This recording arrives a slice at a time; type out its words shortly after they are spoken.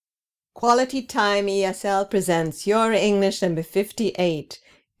Quality Time ESL presents Your English number 58,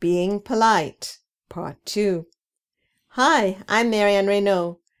 Being Polite, Part 2. Hi, I'm Marianne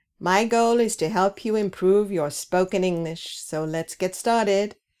Reynaud. My goal is to help you improve your spoken English, so let's get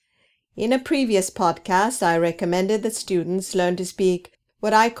started. In a previous podcast, I recommended that students learn to speak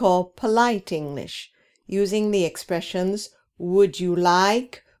what I call polite English, using the expressions would you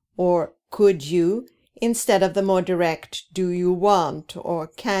like or could you, instead of the more direct do you want or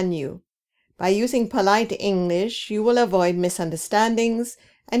can you. By using polite English, you will avoid misunderstandings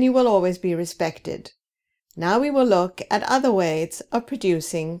and you will always be respected. Now we will look at other ways of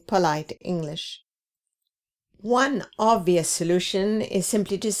producing polite English. One obvious solution is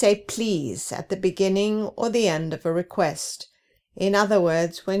simply to say please at the beginning or the end of a request. In other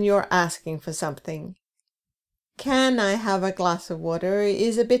words, when you're asking for something. Can I have a glass of water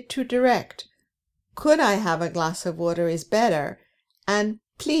is a bit too direct. Could I have a glass of water is better, and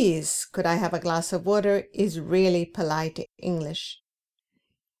please, could I have a glass of water is really polite English.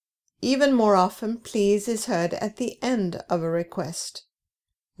 Even more often, please is heard at the end of a request.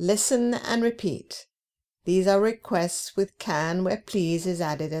 Listen and repeat. These are requests with can where please is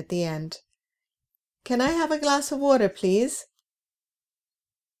added at the end. Can I have a glass of water, please?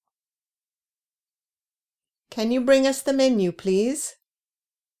 Can you bring us the menu, please?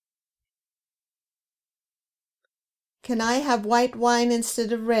 Can I have white wine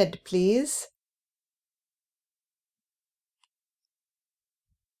instead of red, please?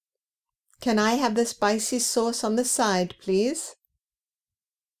 Can I have the spicy sauce on the side, please?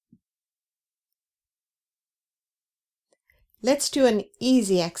 Let's do an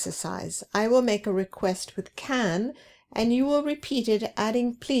easy exercise. I will make a request with can, and you will repeat it,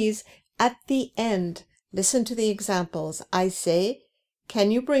 adding please at the end. Listen to the examples. I say,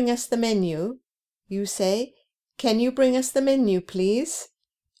 can you bring us the menu? You say, can you bring us the menu, please?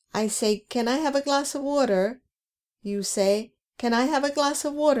 I say, can I have a glass of water? You say, can I have a glass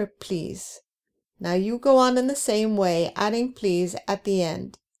of water, please? Now you go on in the same way, adding please at the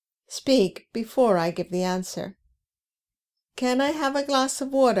end. Speak before I give the answer. Can I have a glass of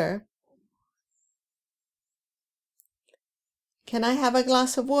water? Can I have a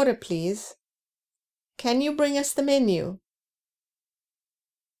glass of water, please? Can you bring us the menu?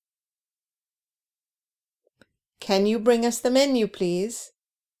 Can you bring us the menu, please?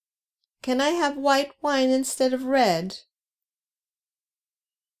 Can I have white wine instead of red?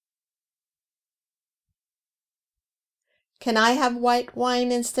 Can I have white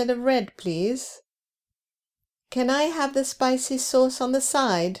wine instead of red, please? Can I have the spicy sauce on the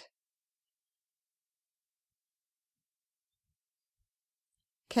side?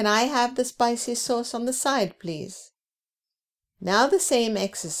 Can I have the spicy sauce on the side, please? Now the same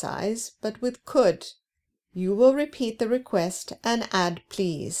exercise, but with could. You will repeat the request and add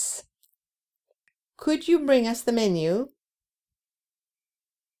please. Could you bring us the menu?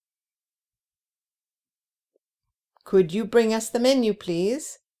 Could you bring us the menu,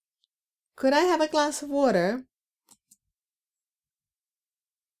 please? Could I have a glass of water?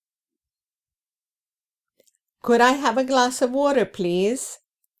 Could I have a glass of water, please?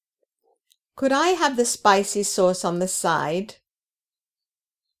 Could I have the spicy sauce on the side?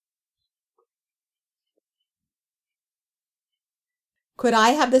 Could I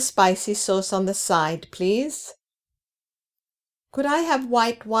have the spicy sauce on the side, please? Could I have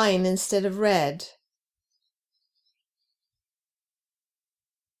white wine instead of red?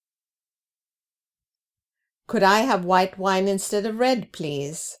 Could I have white wine instead of red,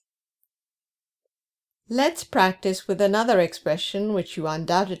 please? Let's practice with another expression which you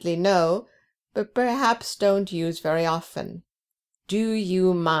undoubtedly know, but perhaps don't use very often. Do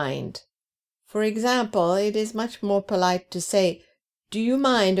you mind? For example, it is much more polite to say, do you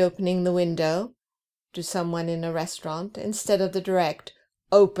mind opening the window? To someone in a restaurant instead of the direct,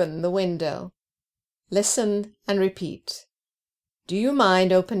 open the window. Listen and repeat. Do you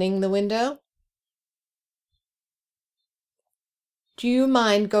mind opening the window? Do you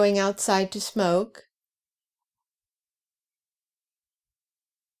mind going outside to smoke?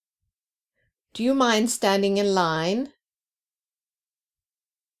 Do you mind standing in line?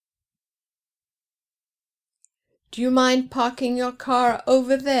 Do you mind parking your car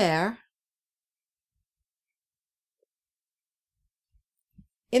over there?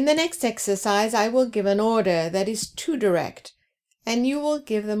 In the next exercise, I will give an order that is too direct, and you will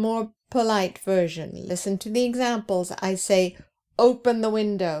give the more polite version. Listen to the examples. I say, open the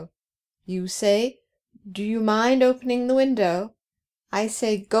window. You say, do you mind opening the window? I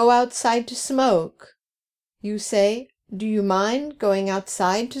say, go outside to smoke. You say, do you mind going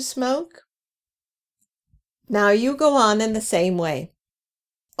outside to smoke? Now you go on in the same way.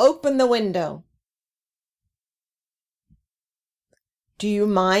 open the window? Do you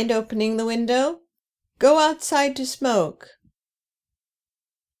mind opening the window? Go outside to smoke.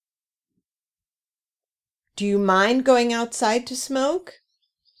 Do you mind going outside to smoke?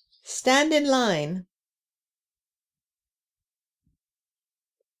 Stand in line.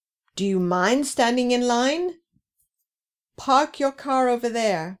 Do you mind standing in line? Park your car over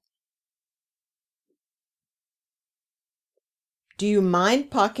there. Do you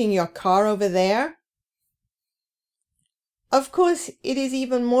mind parking your car over there? Of course, it is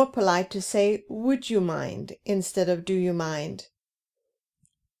even more polite to say, would you mind, instead of do you mind.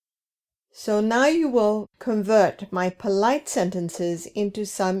 So now you will convert my polite sentences into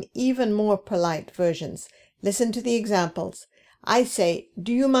some even more polite versions. Listen to the examples. I say,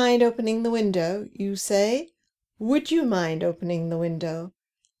 do you mind opening the window? You say, would you mind opening the window?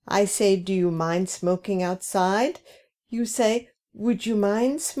 I say, do you mind smoking outside? You say, would you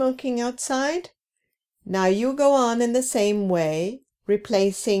mind smoking outside? Now you go on in the same way,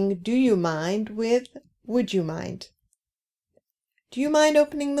 replacing do you mind with would you mind. Do you mind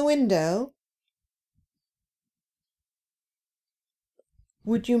opening the window?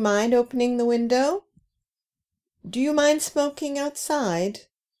 Would you mind opening the window? Do you mind smoking outside?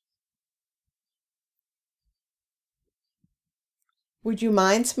 Would you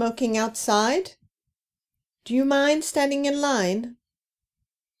mind smoking outside? Do you mind standing in line?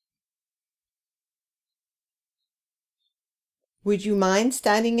 Would you mind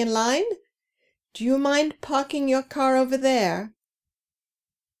standing in line? Do you mind parking your car over there?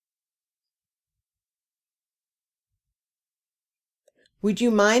 Would you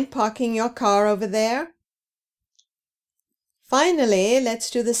mind parking your car over there? Finally, let's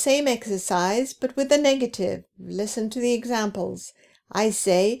do the same exercise, but with the negative. Listen to the examples. I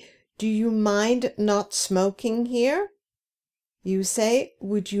say, do you mind not smoking here? You say,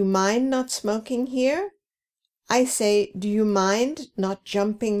 would you mind not smoking here? I say, do you mind not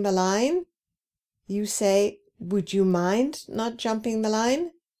jumping the line? You say, would you mind not jumping the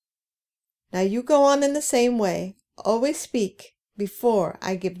line? Now you go on in the same way. Always speak before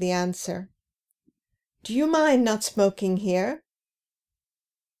I give the answer. Do you mind not smoking here?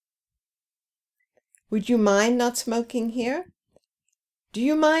 Would you mind not smoking here? Do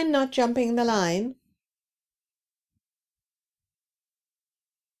you mind not jumping the line?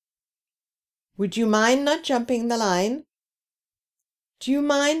 Would you mind not jumping the line? Do you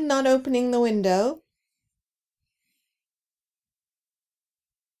mind not opening the window?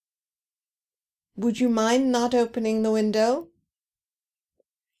 Would you mind not opening the window?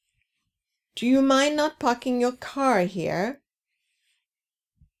 Do you mind not parking your car here?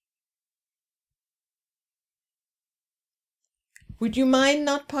 Would you mind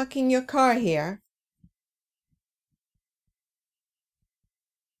not parking your car here?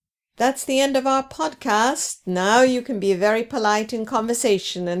 That's the end of our podcast. Now you can be very polite in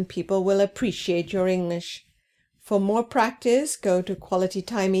conversation and people will appreciate your English. For more practice, go to Quality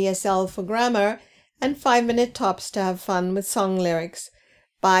Time ESL for grammar and 5-minute tops to have fun with song lyrics.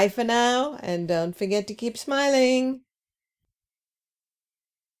 Bye for now, and don't forget to keep smiling.